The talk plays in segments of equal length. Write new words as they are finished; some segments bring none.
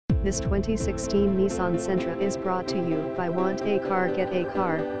This 2016 Nissan Sentra is brought to you by Want a Car Get a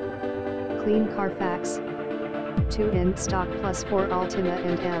Car. Clean CarFax. 2 in stock plus 4 Altima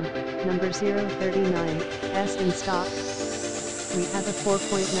and M, number 039, S in stock. We have a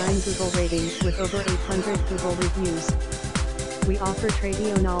 4.9 Google rating with over 800 Google reviews. We offer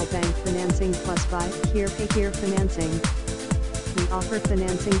traditional bank financing plus buy here pay here financing. We offer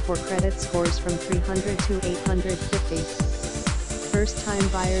financing for credit scores from 300 to 850. First-time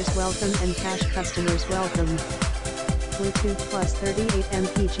buyers welcome and cash customers welcome. Bluetooth plus 38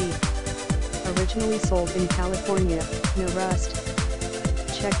 mpg. Originally sold in California, no rust.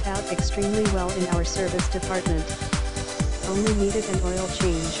 Checked out extremely well in our service department. Only needed an oil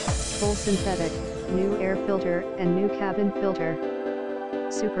change, full synthetic, new air filter and new cabin filter.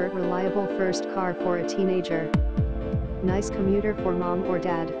 Super reliable first car for a teenager. Nice commuter for mom or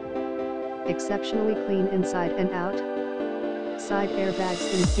dad. Exceptionally clean inside and out. Side airbags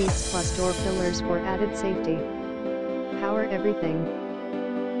in seats plus door fillers for added safety. Power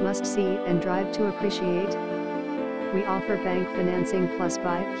everything. Must see and drive to appreciate. We offer bank financing plus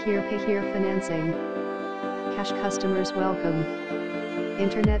buy here pay here financing. Cash customers welcome.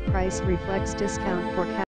 Internet price reflects discount for cash.